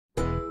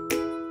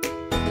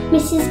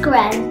Mrs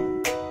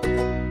Gren.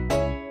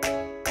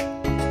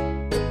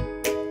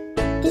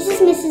 This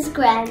is Mrs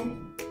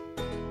Gren.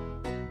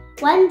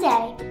 One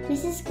day,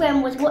 Mrs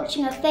Gren was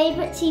watching her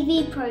favourite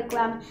TV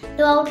programme,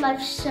 the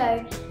wildlife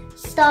show,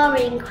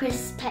 starring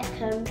Chris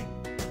Peckham.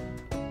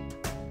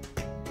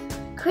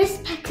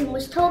 Chris Peckham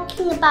was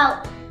talking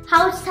about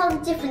how to tell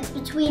the difference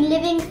between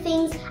living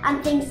things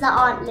and things that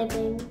aren't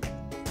living.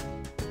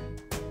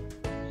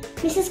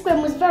 Mrs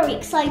Gren was very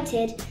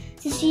excited,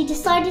 so she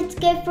decided to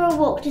go for a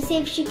walk to see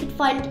if she could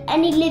find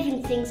any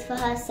living things for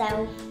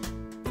herself.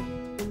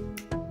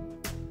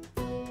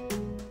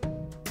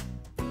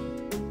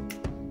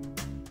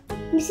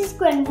 Mrs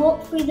Gren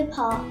walked through the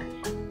park.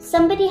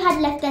 Somebody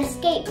had left their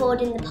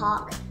skateboard in the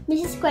park.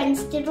 Mrs Gren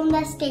stood on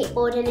their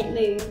skateboard and it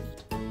moved.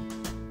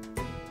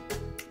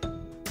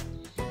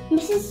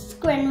 Mrs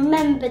Gren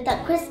remembered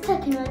that Chris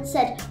Peckham had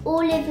said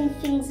all living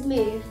things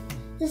move.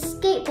 The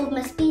skateboard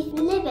must be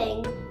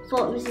living,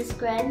 thought Mrs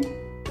Gren.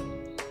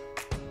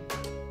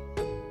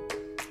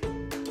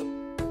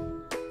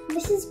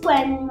 Mrs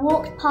Gren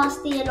walked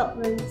past the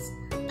allotments.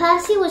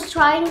 Percy was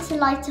trying to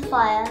light a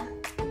fire.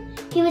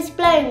 He was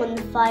blowing on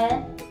the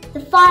fire. The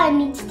fire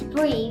needs to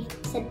breathe,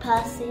 said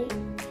Percy.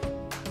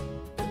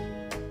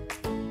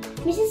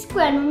 Mrs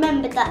Gren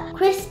remembered that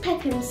Chris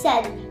Peckham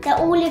said that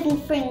all living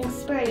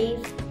things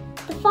breathe.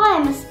 The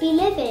fire must be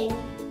living,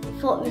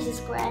 thought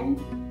Mrs Gren.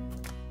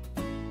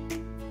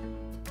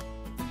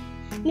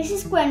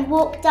 Mrs Gren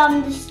walked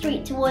down the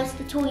street towards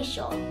the toy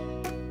shop.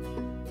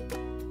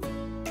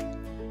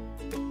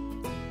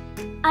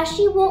 As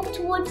she walked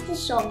towards the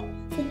shop,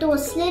 the door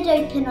slid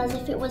open as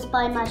if it was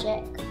by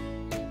magic.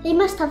 They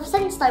must have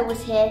sensed I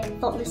was here,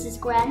 thought Mrs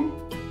Gren.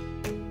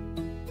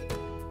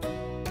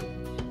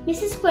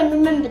 Mrs Gren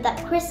remembered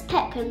that Chris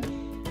Peckham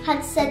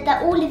had said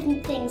that all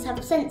living things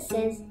have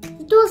senses.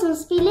 The doors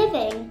must be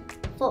living,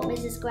 thought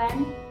Mrs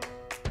Gren.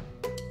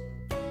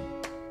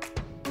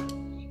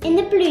 In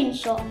the balloon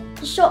shop,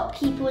 the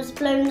shopkeeper was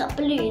blowing up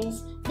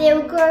balloons. They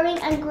were growing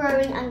and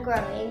growing and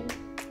growing.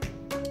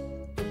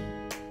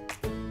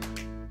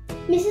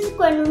 Mrs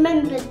Gren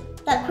remembered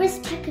that Chris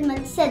Peckham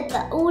had said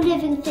that all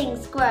living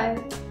things grow.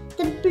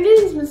 The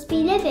balloons must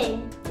be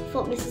living,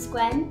 thought Mrs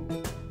Gren.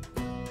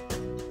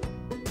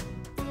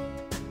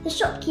 The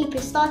shopkeeper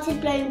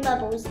started blowing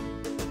bubbles.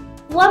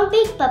 One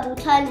big bubble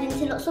turned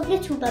into lots of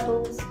little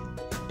bubbles.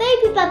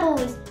 Baby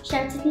bubbles,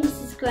 shouted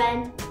Mrs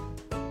Gren.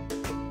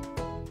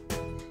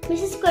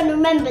 Mrs Gren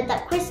remembered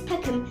that Chris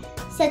Peckham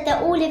said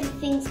that all living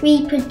things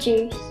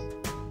reproduce.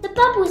 The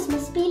bubbles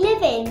must be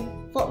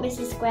living, thought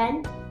Mrs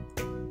Gren.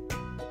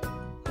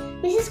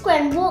 Mrs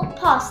Gren walked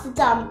past the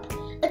dump.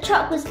 A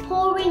truck was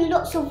pouring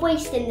lots of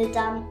waste in the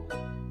dump.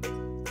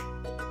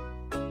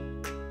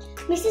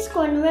 Mrs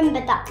Gren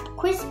remembered that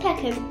Chris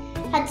Peckham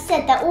had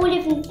said that all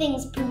living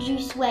things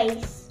produce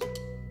waste.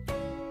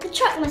 The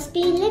truck must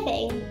be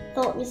living,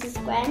 thought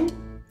Mrs Gren.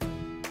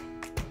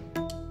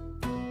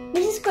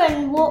 Mrs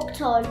Gren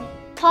walked on,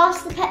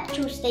 past the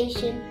petrol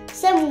station.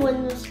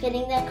 Someone was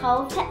filling their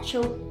car with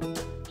petrol.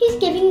 He's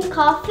giving the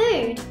car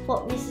food,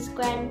 thought Mrs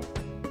Gren.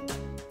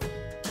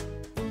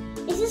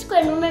 Mrs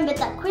Gren remembered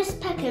that Chris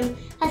Peckham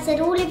had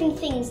said all living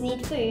things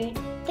need food.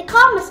 The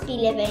car must be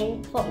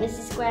living, thought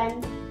Mrs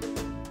Gren.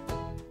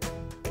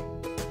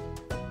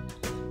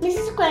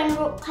 Mrs Gren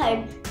walked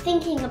home,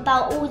 thinking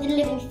about all the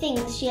living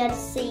things she had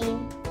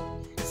seen.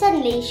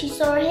 Suddenly she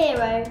saw a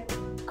hero,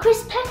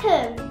 Chris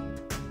Peckham.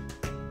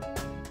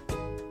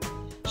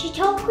 She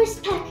told Chris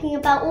Peckham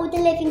about all the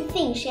living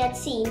things she had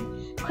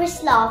seen.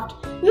 Chris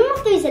laughed. None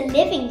of those are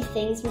living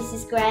things,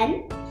 Mrs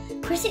Gren.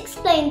 Chris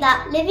explained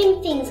that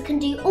living things can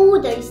do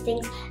all those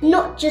things,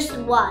 not just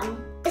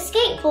one. A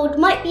skateboard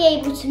might be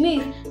able to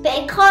move, but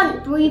it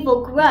can't breathe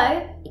or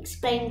grow,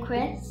 explained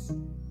Chris.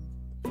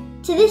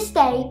 To this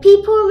day,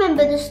 people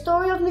remember the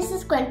story of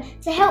Mrs Gren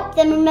to help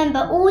them remember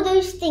all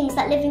those things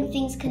that living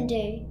things can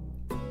do.